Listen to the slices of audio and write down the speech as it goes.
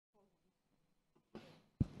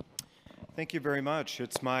Thank you very much.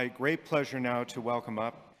 It's my great pleasure now to welcome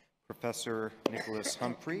up Professor Nicholas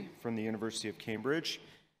Humphrey from the University of Cambridge.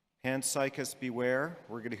 Panpsychists beware.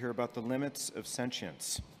 We're going to hear about the limits of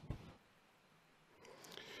sentience.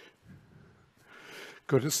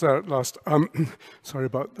 Good, it's there at last. Sorry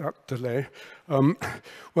about that delay.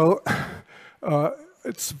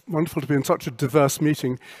 It's wonderful to be in such a diverse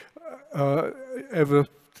meeting. Eva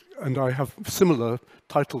and I have similar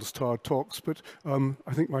titles to our talks, but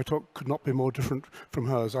I think my talk could not be more different from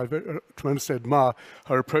hers. I tremendously admire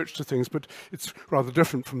her approach to things, but it's rather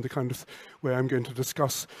different from the kind of way I'm going to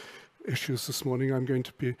discuss issues this morning. I'm going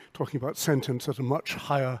to be talking about sentience at a much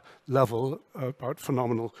higher level, about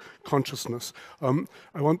phenomenal consciousness.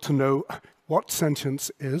 I want to know what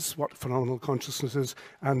sentience is, what phenomenal consciousness is,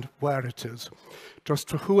 and where it is. Just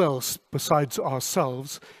for who else besides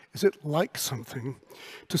ourselves is it like something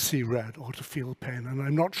to see red or to feel pain? And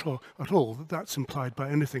I'm not sure at all that that's implied by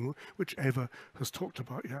anything which Eva has talked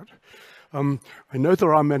about yet. I know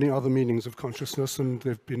there are many other meanings of consciousness, and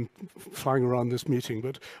they've been flying around this meeting,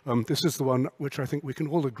 but this is the one which I think we can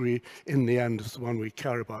all agree in the end is the one we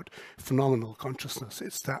care about, phenomenal consciousness.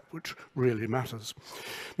 It's that which really matters.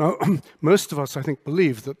 Now, most of us, I think,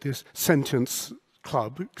 believe that this sentience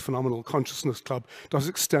club, phenomenal consciousness club, does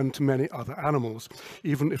extend to many other animals,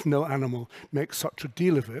 even if no animal makes such a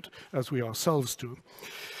deal of it as we ourselves do.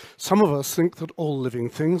 Some of us think that all living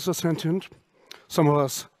things are sentient. Some of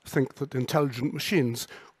us think that intelligent machines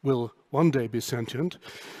will one day be sentient.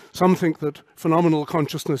 Some think that phenomenal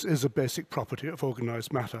consciousness is a basic property of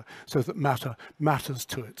organized matter, so that matter matters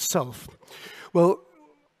to itself. Well,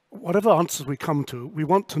 whatever answers we come to, we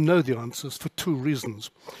want to know the answers for two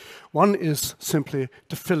reasons. One is simply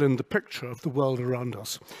to fill in the picture of the world around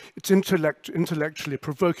us. It's intellectually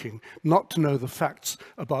provoking not to know the facts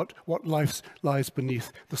about what lies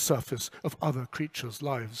beneath the surface of other creatures'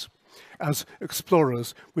 lives. As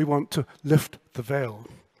explorers, we want to lift the veil.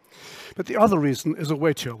 But the other reason is a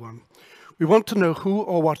weightier one. We want to know who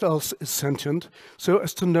or what else is sentient so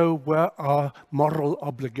as to know where our moral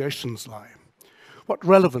obligations lie. What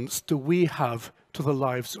relevance do we have to the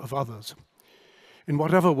lives of others? In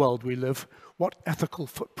whatever world we live, what ethical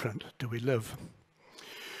footprint do we live?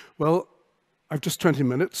 Well, I've just 20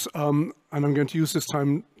 minutes, and I'm going to use this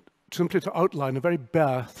time simply to outline a very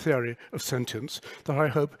bare theory of sentience that I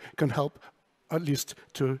hope can help at least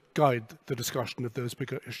to guide the discussion of those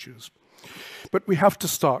bigger issues. But we have to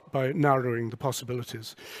start by narrowing the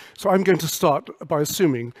possibilities. So I'm going to start by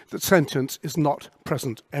assuming that sentience is not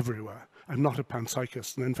present everywhere. I'm not a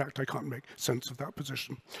panpsychist, and in fact, I can't make sense of that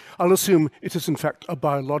position. I'll assume it is in fact a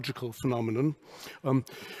biological phenomenon.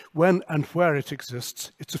 When and where it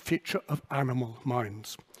exists, it's a feature of animal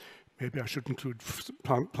minds. Maybe I should include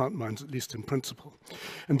plant minds, at least in principle.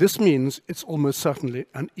 And this means it's almost certainly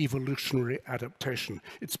an evolutionary adaptation.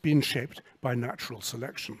 It's been shaped by natural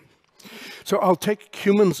selection. So I'll take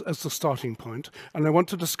humans as the starting point, and I want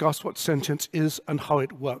to discuss what sentience is and how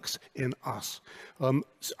it works in us.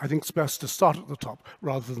 I think it's best to start at the top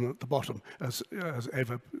rather than at the bottom, as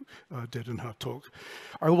Eva did in her talk.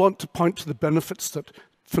 I want to point to the benefits that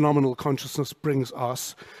phenomenal consciousness brings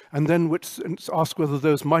us, and then ask whether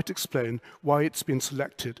those might explain why it's been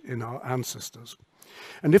selected in our ancestors.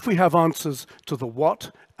 And if we have answers to the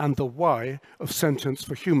what and the why of sentience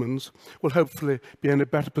for humans, we'll hopefully be in a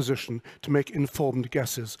better position to make informed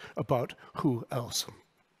guesses about who else.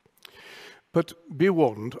 But be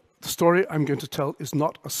warned, the story I'm going to tell is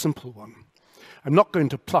not a simple one. I'm not going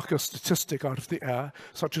to pluck a statistic out of the air,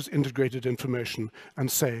 such as integrated information, and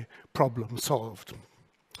say, problem solved.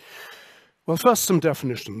 Well, first, some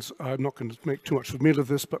definitions. I'm not going to make too much of a meal of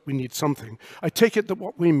this, but we need something. I take it that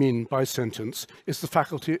what we mean by sentience is the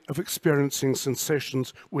faculty of experiencing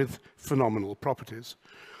sensations with phenomenal properties.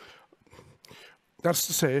 That's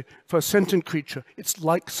to say, for a sentient creature, it's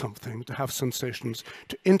like something to have sensations,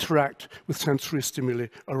 to interact with sensory stimuli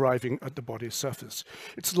arriving at the body's surface.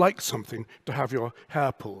 It's like something to have your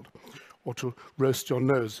hair pulled, or to roast your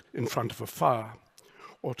nose in front of a fire,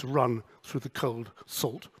 or to run through the cold,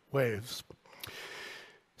 salt waves.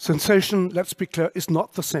 Sensation, let's be clear, is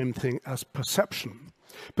not the same thing as perception.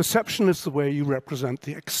 Perception is the way you represent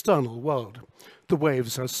the external world, the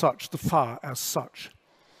waves as such, the fire as such.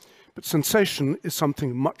 But sensation is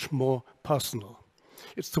something much more personal.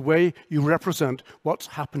 It's the way you represent what's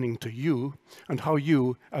happening to you and how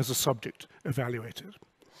you, as a subject, evaluate it.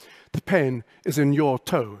 The pain is in your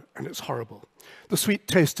toe, and it's horrible. The sweet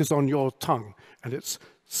taste is on your tongue, and it's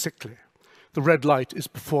sickly. The red light is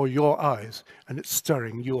before your eyes, and it's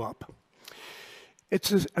stirring you up.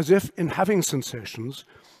 It's as if in having sensations,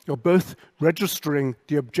 You're both registering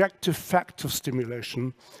the objective fact of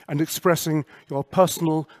stimulation and expressing your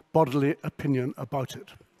personal bodily opinion about it.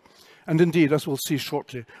 And indeed, as we'll see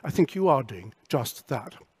shortly, I think you are doing just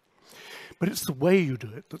that. But it's the way you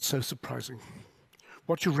do it that's so surprising.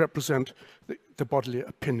 What you represent the bodily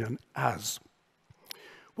opinion as.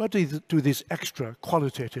 Where do these extra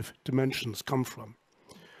qualitative dimensions come from?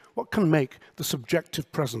 What can make the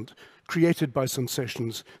subjective present created by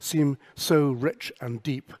sensations seem so rich and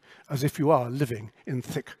deep, as if you are living in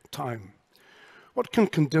thick time? What can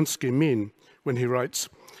Kandinsky mean when he writes,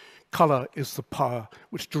 "Color is the power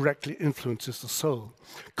which directly influences the soul.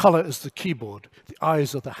 Color is the keyboard, the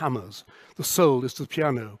eyes are the hammers, the soul is the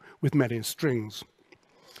piano with many strings."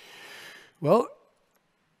 Well,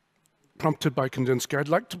 prompted by Kandinsky, I'd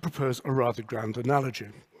like to propose a rather grand analogy.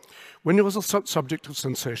 When you're a subject of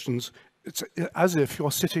sensations, it's as if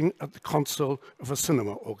you're sitting at the console of a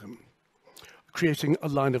cinema organ, creating a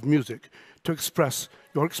line of music to express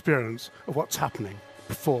your experience of what's happening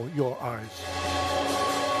before your eyes.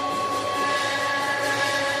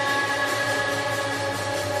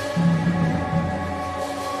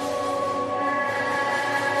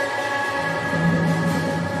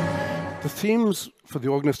 The themes for the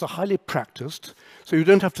organist are highly practiced, so you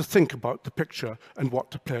don't have to think about the picture and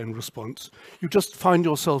what to play in response. You just find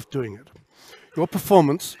yourself doing it. Your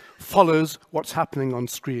performance follows what's happening on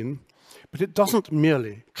screen, but it doesn't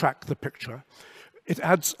merely track the picture. It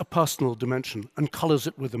adds a personal dimension and colors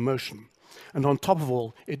it with emotion. And on top of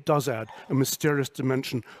all, it does add a mysterious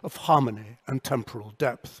dimension of harmony and temporal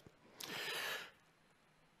depth.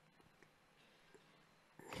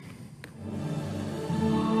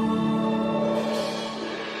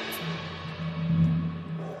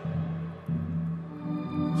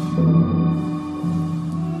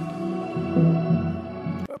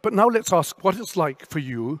 But now let's ask what it's like for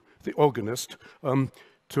you, the organist,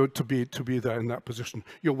 to be there in that position.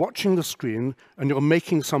 You're watching the screen and you're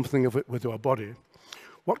making something of it with your body.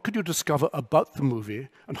 What could you discover about the movie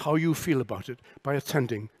and how you feel about it by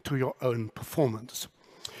attending to your own performance?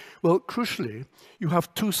 Well, crucially, you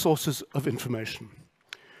have two sources of information.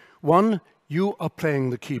 One, you are playing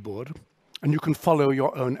the keyboard and you can follow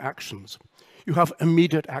your own actions. You have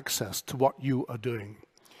immediate access to what you are doing.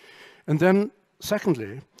 And then,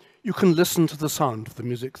 secondly, you can listen to the sound of the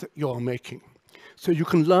music that you're making. So you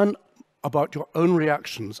can learn about your own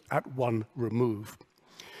reactions at one remove.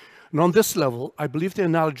 And on this level, I believe the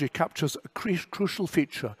analogy captures a crucial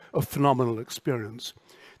feature of phenomenal experience,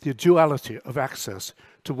 the duality of access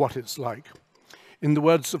to what it's like. In the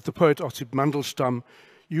words of the poet Ossip Mandelstam,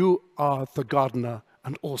 you are the gardener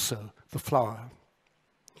and also the flower.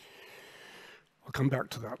 I'll come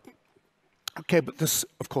back to that. Okay, but this,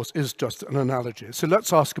 of course, is just an analogy. So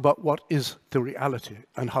let's ask about what is the reality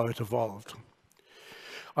and how it evolved.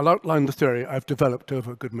 I'll outline the theory I've developed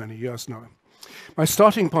over a good many years now. My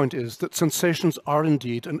starting point is that sensations are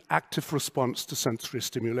indeed an active response to sensory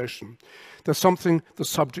stimulation. They're something the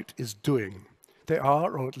subject is doing. They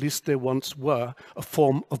are, or at least they once were, a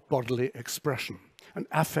form of bodily expression, an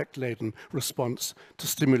affect-laden response to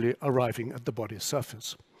stimuli arriving at the body's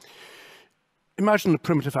surface. Imagine a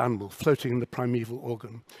primitive animal floating in the primeval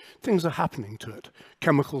organ. Things are happening to it.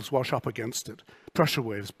 Chemicals wash up against it. Pressure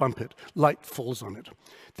waves bump it. Light falls on it.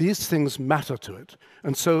 These things matter to it.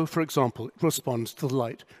 And so, for example, it responds to the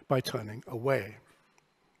light by turning away.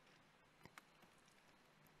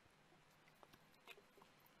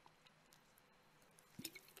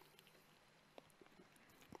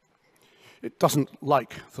 It doesn't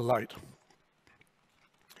like the light.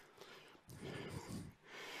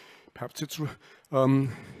 Perhaps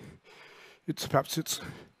it's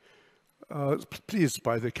pleased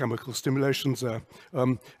by the chemical stimulations there,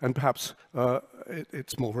 and perhaps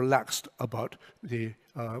it's more relaxed about the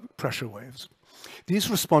pressure waves. These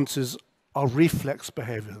responses are reflex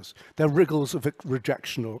behaviors. They're wriggles of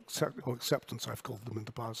rejection or acceptance, I've called them in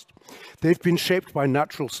the past. They've been shaped by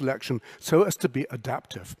natural selection so as to be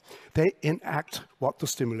adaptive. They enact what the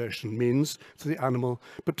stimulation means to the animal,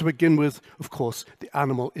 but to begin with, of course, the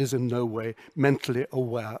animal is in no way mentally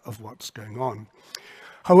aware of what's going on.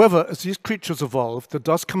 However, as these creatures evolve, there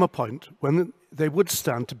does come a point when they would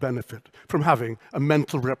stand to benefit from having a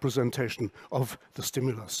mental representation of the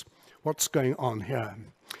stimulus. What's going on here?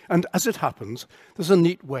 And as it happens, there's a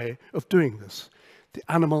neat way of doing this. The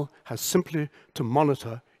animal has simply to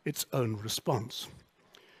monitor its own response.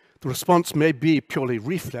 The response may be purely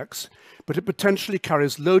reflex, but it potentially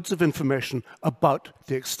carries loads of information about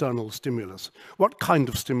the external stimulus, what kind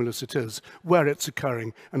of stimulus it is, where it's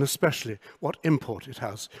occurring, and especially what import it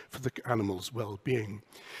has for the animal's well-being.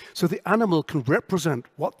 So the animal can represent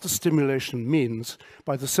what the stimulation means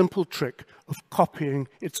by the simple trick of copying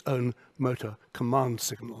its own motor command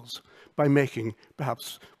signals, by making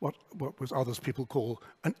perhaps what others people call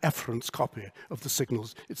an efference copy of the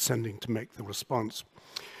signals it's sending to make the response.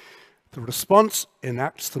 The response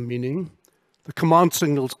enacts the meaning, the command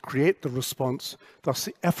signals create the response, thus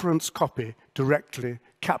the efference copy directly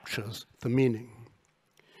captures the meaning.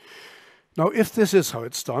 Now, if this is how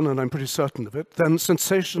it's done, and I'm pretty certain of it, then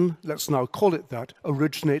sensation, let's now call it that,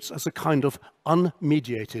 originates as a kind of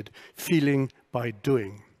unmediated feeling by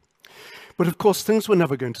doing. But of course, things were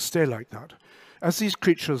never going to stay like that. As these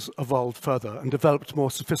creatures evolved further and developed more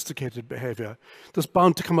sophisticated behavior, there's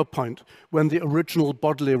bound to come a point when the original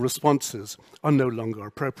bodily responses are no longer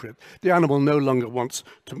appropriate. The animal no longer wants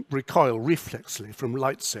to recoil reflexly from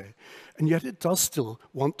light, say, and yet it does still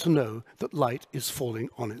want to know that light is falling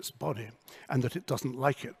on its body and that it doesn't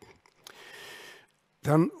like it.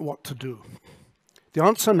 Then what to do? The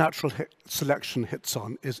answer natural selection hits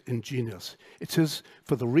on is ingenious. It is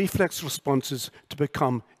for the reflex responses to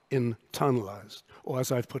become internalized, or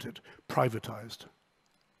as I've put it, privatized.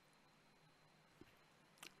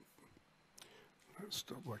 Let's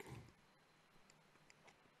stop working.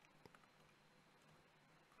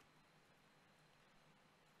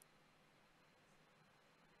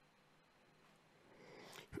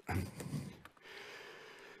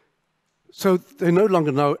 So they no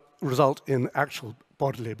longer now result in actual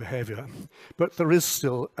bodily behavior, but there is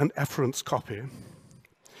still an efference copy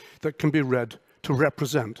that can be read to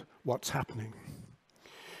represent what's happening.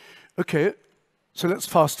 Okay, so let's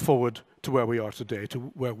fast forward to where we are today, to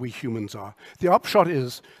where we humans are. The upshot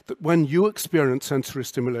is that when you experience sensory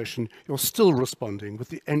stimulation, you're still responding with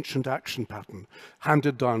the ancient action pattern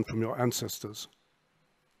handed down from your ancestors.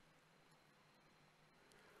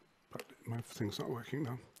 But my thing's not working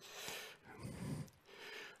now.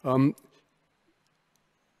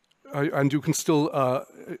 And you can still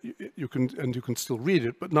read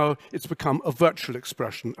it, but now it's become a virtual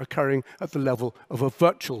expression occurring at the level of a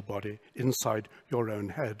virtual body inside your own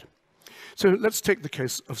head. So let's take the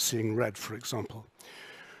case of seeing red, for example.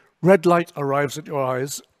 Red light arrives at your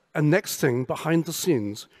eyes, and next thing, behind the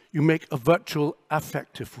scenes, you make a virtual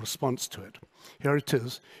affective response to it. Here it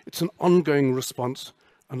is. It's an ongoing response,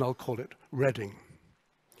 and I'll call it redding.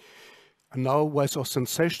 And now, where's your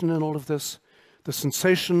sensation in all of this? The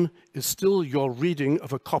sensation is still your reading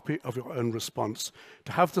of a copy of your own response.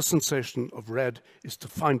 To have the sensation of red is to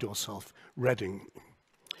find yourself redding.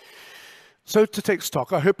 So to take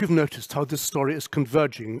stock, I hope you've noticed how this story is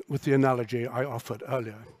converging with the analogy I offered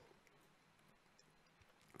earlier.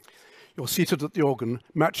 You're seated at the organ,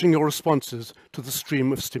 matching your responses to the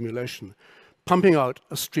stream of stimulation, pumping out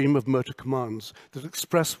a stream of motor commands that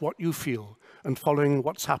express what you feel and following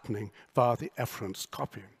what's happening via the efference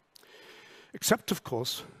copy. Except, of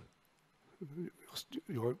course,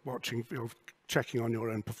 you're checking on your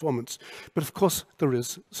own performance, but of course there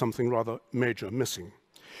is something rather major missing.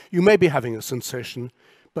 You may be having a sensation,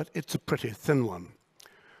 but it's a pretty thin one.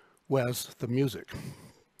 Where's the music?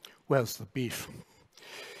 Where's the beef?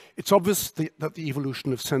 It's obvious that the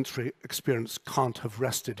evolution of sensory experience can't have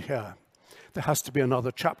rested here. There has to be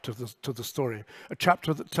another chapter to the story, a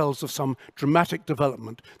chapter that tells of some dramatic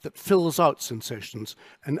development that fills out sensations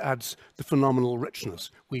and adds the phenomenal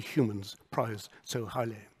richness we humans prize so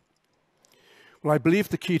highly. Well, I believe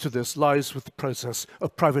the key to this lies with the process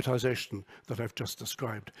of privatization that I've just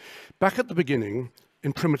described. Back at the beginning,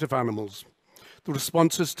 in primitive animals, the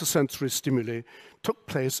responses to sensory stimuli took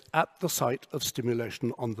place at the site of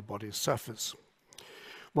stimulation on the body's surface.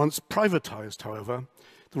 Once privatized, however,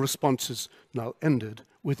 the responses now ended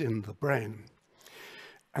within the brain.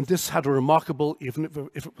 And this had a remarkable, even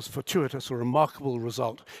if it was fortuitous, a remarkable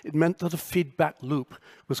result. It meant that a feedback loop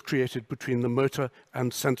was created between the motor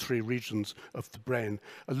and sensory regions of the brain,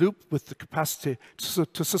 a loop with the capacity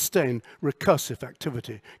to sustain recursive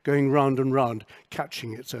activity, going round and round,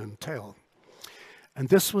 catching its own tail. And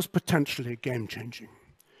this was potentially game-changing.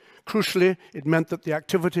 Crucially, it meant that the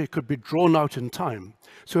activity could be drawn out in time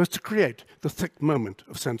so as to create the thick moment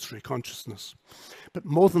of sensory consciousness. But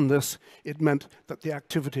more than this, it meant that the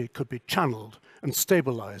activity could be channeled and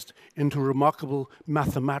stabilized into a remarkable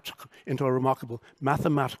mathematical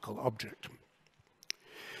object.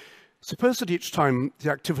 Suppose that each time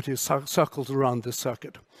the activity circles around this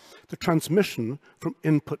circuit, the transmission from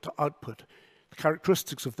input to output, the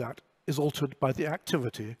characteristics of that is altered by the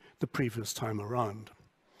activity the previous time around.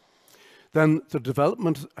 then the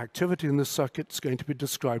development activity in this circuit is going to be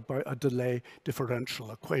described by a delay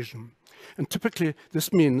differential equation. And typically,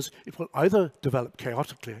 this means it will either develop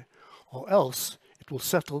chaotically or else it will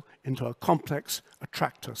settle into a complex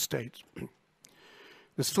attractor state.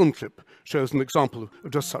 This film clip shows an example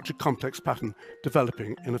of just such a complex pattern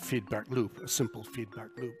developing in a feedback loop, a simple feedback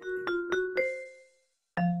loop.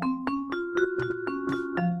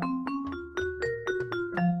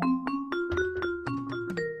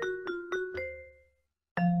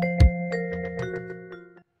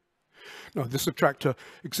 Now, this attractor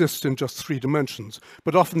exists in just 3 dimensions,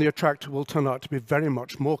 but often the attractor will turn out to be very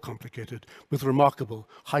much more complicated with remarkable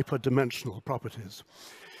hyperdimensional properties.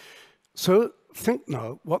 So think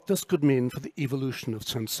now what this could mean for the evolution of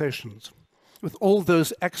sensations. With all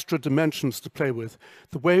those extra dimensions to play with,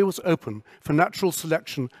 the way was open for natural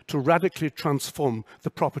selection to radically transform the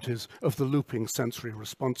properties of the looping sensory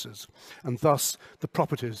responses, and thus the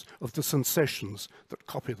properties of the sensations that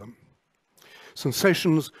copy them.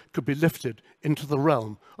 Sensations could be lifted into the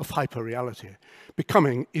realm of hyperreality,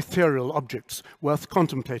 becoming ethereal objects worth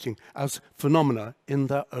contemplating as phenomena in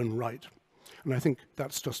their own right. And I think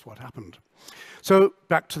that's just what happened. So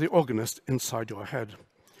back to the organist inside your head.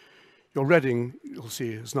 Your reading, you'll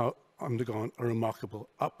see, has now undergone a remarkable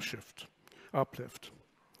uplift.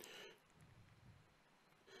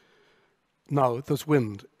 Now there's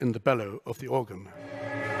wind in the bellow of the organ.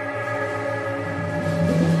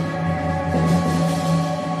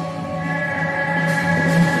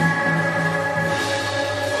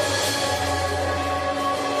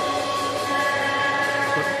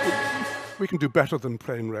 We can do better than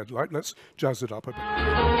plain red light. Let's jazz it up a bit.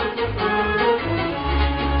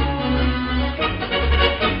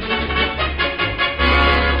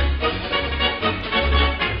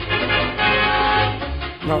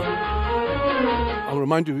 Now, I'll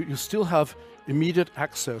remind you, you still have immediate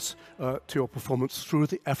access to your performance through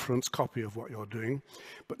the efference copy of what you're doing.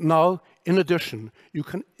 But now, in addition, you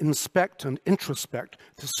can inspect and introspect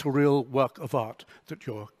the surreal work of art that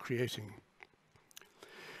you're creating.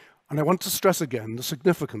 And I want to stress again the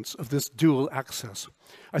significance of this dual access.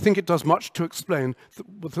 I think it does much to explain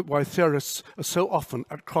why theorists are so often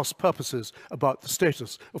at cross purposes about the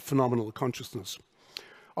status of phenomenal consciousness.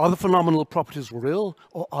 Are the phenomenal properties real,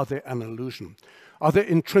 or are they an illusion? Are they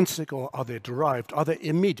intrinsic, or are they derived? Are they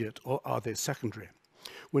immediate, or are they secondary?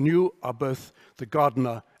 When you are both the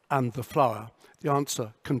gardener and the flower, the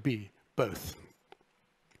answer can be both.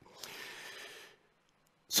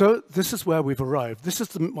 So this is where we've arrived. This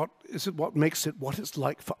is what makes it what it's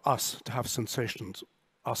like for us to have sensations,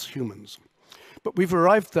 us humans. But we've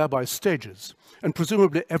arrived there by stages, and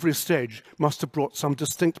presumably every stage must have brought some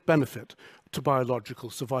distinct benefit to biological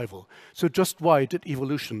survival. So just why did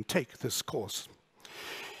evolution take this course?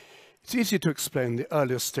 It's easy to explain the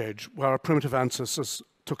earliest stage where our primitive ancestors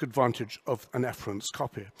took advantage of an efference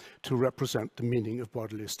copy to represent the meaning of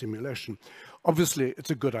bodily stimulation. Obviously,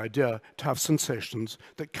 it's a good idea to have sensations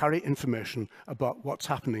that carry information about what's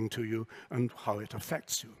happening to you and how it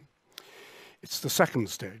affects you. It's the second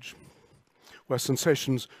stage, where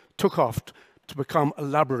sensations took off to become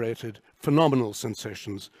elaborated, phenomenal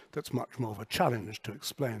sensations that's much more of a challenge to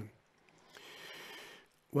explain.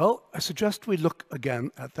 Well, I suggest we look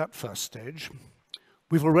again at that first stage.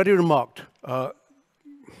 We've already remarked that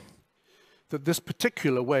this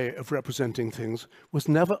particular way of representing things was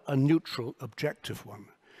never a neutral, objective one.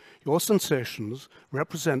 Your sensations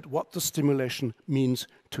represent what the stimulation means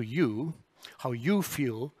to you, how you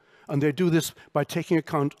feel, and they do this by taking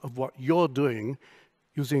account of what you're doing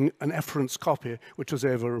using an efference copy, which, as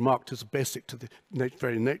Eva remarked, is basic to the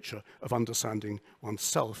very nature of understanding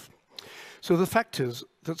oneself. So the fact is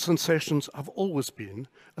that sensations have always been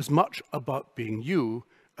as much about being you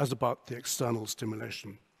as about the external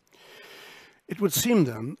stimulation. It would seem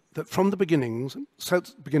then that from the beginning,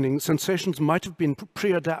 sensations might have been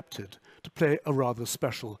pre-adapted to play a rather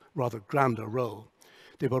special, rather grander role.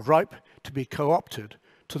 They were ripe to be co-opted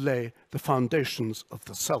to lay the foundations of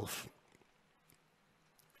the self.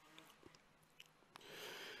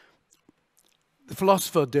 The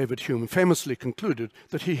philosopher David Hume famously concluded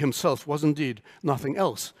that he himself was indeed nothing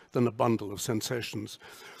else than a bundle of sensations.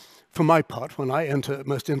 For my part, when I enter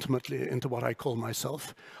most intimately into what I call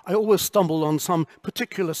myself, I always stumble on some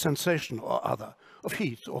particular sensation or other of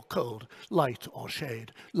heat or cold, light or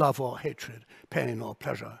shade, love or hatred, pain or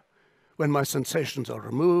pleasure. When my sensations are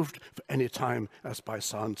removed for any time as by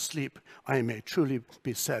sound sleep, I may truly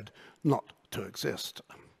be said not to exist.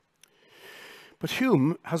 But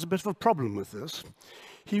Hume has a bit of a problem with this.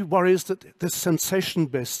 He worries that this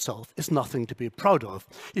sensation-based self is nothing to be proud of.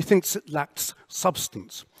 He thinks it lacks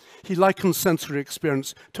substance. He likens sensory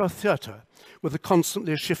experience to a theatre with a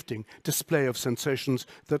constantly shifting display of sensations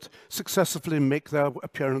that successively make their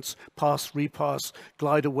appearance, pass, repass,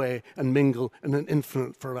 glide away, and mingle in an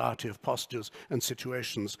infinite variety of postures and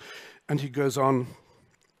situations. And he goes on,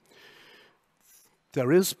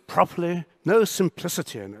 there is properly no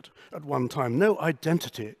simplicity in it at one time, no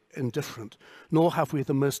identity indifferent, nor have we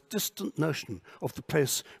the most distant notion of the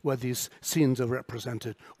place where these scenes are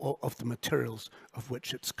represented or of the materials of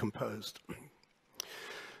which it's composed.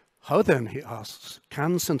 How then, he asks,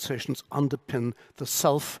 can sensations underpin the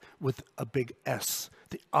self with a big S,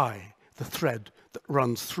 the I, the thread that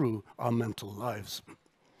runs through our mental lives?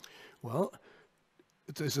 Well,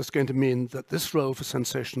 is this going to mean that this role for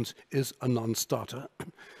sensations is a non-starter?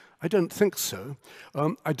 I don't think so.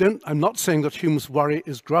 I'm not saying that Hume's worry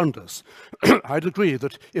is groundless. I'd agree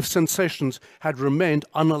that if sensations had remained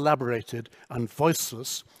unelaborated and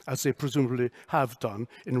voiceless, as they presumably have done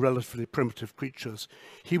in relatively primitive creatures,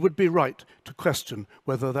 he would be right to question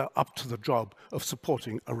whether they're up to the job of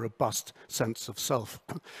supporting a robust sense of self.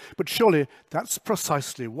 But surely that's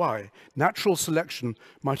precisely why natural selection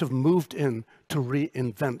might have moved in to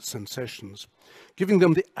reinvent sensations, giving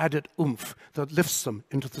them the added oomph that lifts them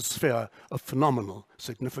into the sphere of phenomenal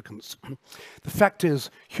significance. The fact is,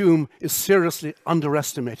 Hume is seriously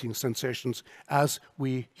underestimating sensations as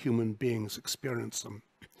we human beings experience them.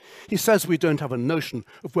 He says we don't have a notion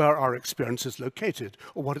of where our experience is located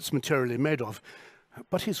or what it's materially made of,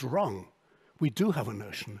 but he's wrong. We do have a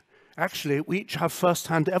notion. Actually, we each have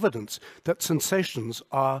first-hand evidence that sensations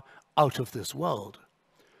are out of this world.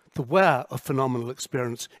 The where of phenomenal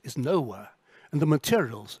experience is nowhere, and the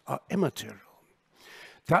materials are immaterial.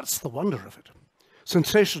 That's the wonder of it.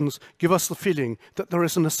 Sensations give us the feeling that there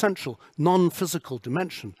is an essential, non-physical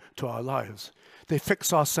dimension to our lives. They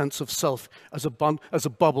fix our sense of self as a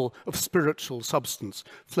bubble of spiritual substance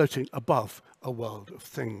floating above a world of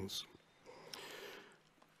things.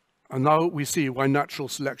 And now we see why natural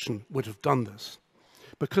selection would have done this.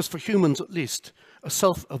 Because for humans at least, a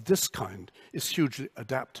self of this kind is hugely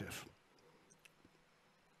adaptive.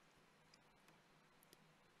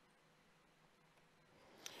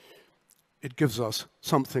 It gives us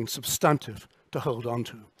something substantive to hold on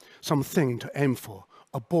to, something to aim for,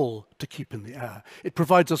 a ball to keep in the air. It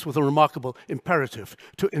provides us with a remarkable imperative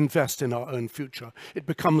to invest in our own future. It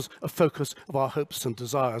becomes a focus of our hopes and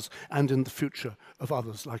desires and in the future of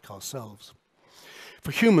others like ourselves. For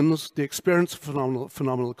humans, the experience of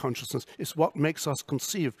phenomenal consciousness is what makes us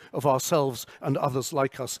conceive of ourselves and others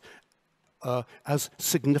like us as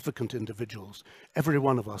significant individuals. Every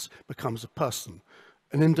one of us becomes a person,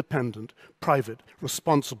 an independent, private,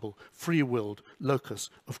 responsible, free-willed locus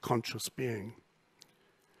of conscious being.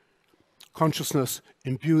 Consciousness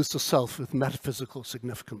imbues the self with metaphysical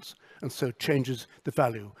significance and so changes the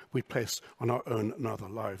value we place on our own and other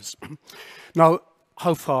lives. Now,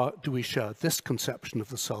 how far do we share this conception of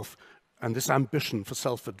the self and this ambition for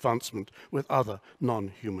self-advancement with other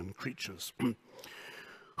non-human creatures?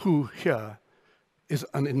 Who here is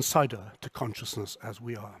an insider to consciousness as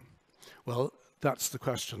we are? Well, that's the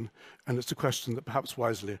question, and it's a question that perhaps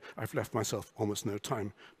wisely I've left myself almost no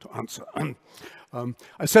time to answer.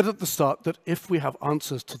 I said at the start that if we have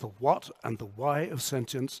answers to the what and the why of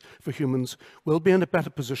sentience for humans, we'll be in a better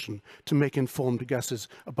position to make informed guesses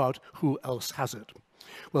about who else has it.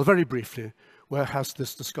 Well, very briefly, where has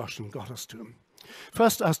this discussion got us to?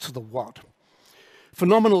 First, as to the what.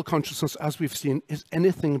 Phenomenal consciousness, as we've seen, is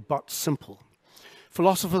anything but simple.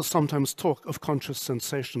 Philosophers sometimes talk of conscious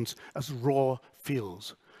sensations as raw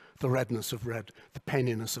feels, the redness of red, the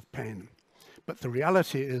paininess of pain. But the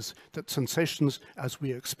reality is that sensations as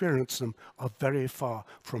we experience them are very far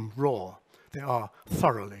from raw. They are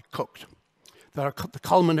thoroughly cooked. They are the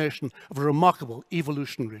culmination of a remarkable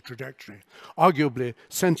evolutionary trajectory. Arguably,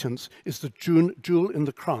 sentience is the jewel in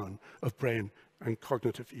the crown of brain and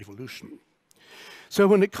cognitive evolution. So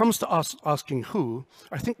when it comes to us asking who,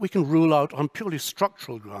 I think we can rule out on purely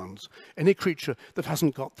structural grounds any creature that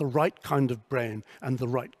hasn't got the right kind of brain and the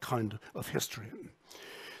right kind of history.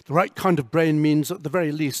 The right kind of brain means, at the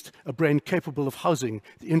very least, a brain capable of housing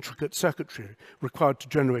the intricate circuitry required to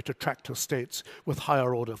generate attractor states with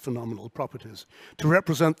higher-order phenomenal properties, to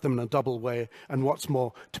represent them in a double way, and what's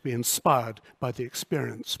more, to be inspired by the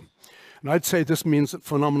experience. And I'd say this means that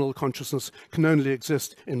phenomenal consciousness can only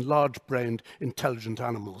exist in large-brained, intelligent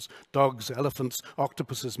animals. Dogs, elephants,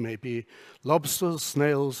 octopuses maybe, lobsters,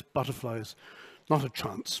 snails, butterflies, not a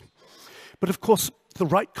chance. But of course, the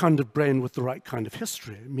right kind of brain with the right kind of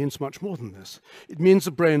history means much more than this. It means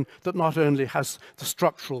a brain that not only has the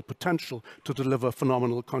structural potential to deliver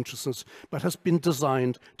phenomenal consciousness, but has been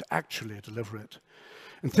designed to actually deliver it.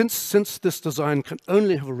 And since this design can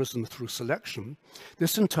only have arisen through selection,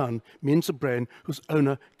 this in turn means a brain whose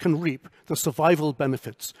owner can reap the survival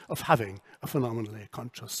benefits of having a phenomenally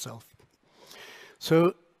conscious self.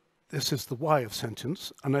 So this is the why of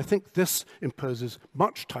sentience, and I think this imposes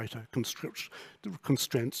much tighter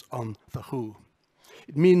constraints on the who.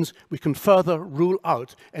 It means we can further rule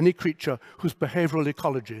out any creature whose behavioral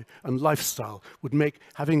ecology and lifestyle would make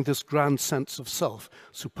having this grand sense of self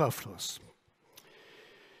superfluous.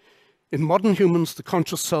 In modern humans, the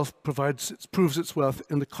conscious self proves its worth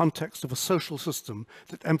in the context of a social system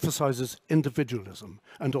that emphasizes individualism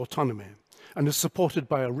and autonomy and is supported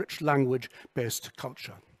by a rich language-based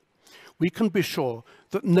culture. We can be sure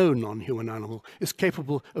that no non-human animal is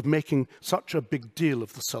capable of making such a big deal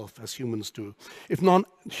of the self as humans do. If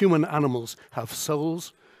non-human animals have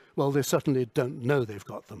souls, well, they certainly don't know they've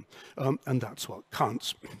got them, and that's what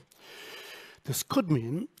counts. This could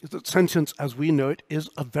mean that sentience as we know it is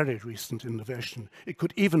a very recent innovation. It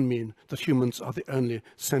could even mean that humans are the only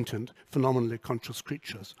sentient, phenomenally conscious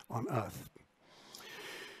creatures on Earth.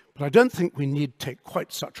 But I don't think we need take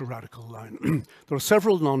quite such a radical line. There are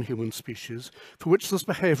several non-human species for which there's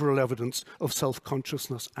behavioral evidence of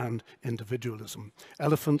self-consciousness and individualism.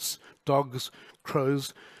 Elephants, dogs,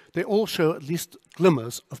 crows, they all show at least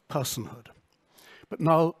glimmers of personhood. But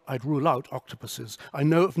now I'd rule out octopuses. I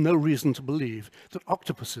know of no reason to believe that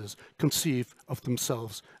octopuses conceive of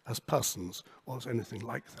themselves as persons or as anything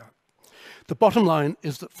like that. The bottom line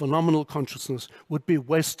is that phenomenal consciousness would be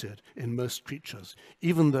wasted in most creatures,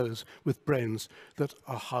 even those with brains that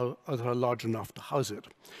are large enough to house it.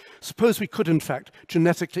 Suppose we could, in fact,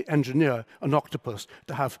 genetically engineer an octopus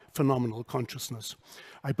to have phenomenal consciousness.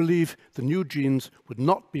 I believe the new genes would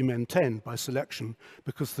not be maintained by selection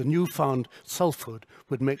because the newfound selfhood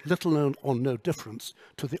would make little or no difference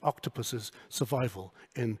to the octopus's survival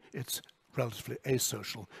in its relatively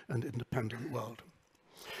asocial and independent world.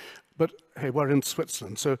 But hey, we're in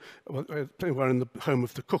Switzerland, so we're in the home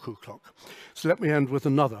of the cuckoo clock. So let me end with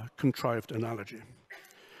another contrived analogy.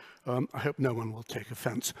 I hope no one will take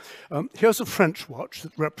offense. Here's a French watch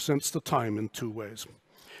that represents the time in two ways.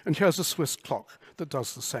 And here's a Swiss clock that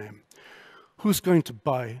does the same. Who's going to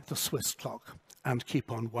buy the Swiss clock and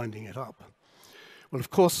keep on winding it up? Well, of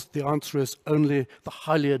course, the answer is only the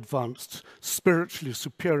highly advanced, spiritually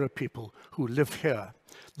superior people who live here,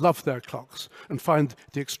 love their clocks, and find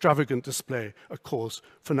the extravagant display a cause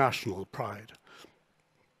for national pride.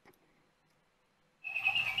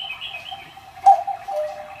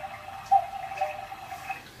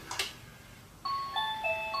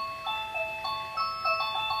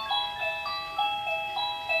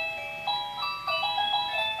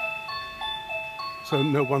 So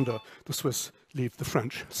no wonder the Swiss leave the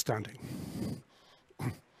French standing.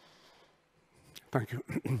 Thank you.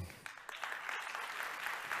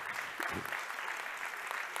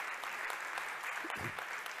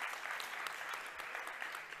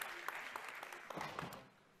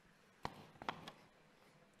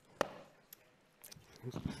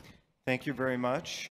 Thank you very much.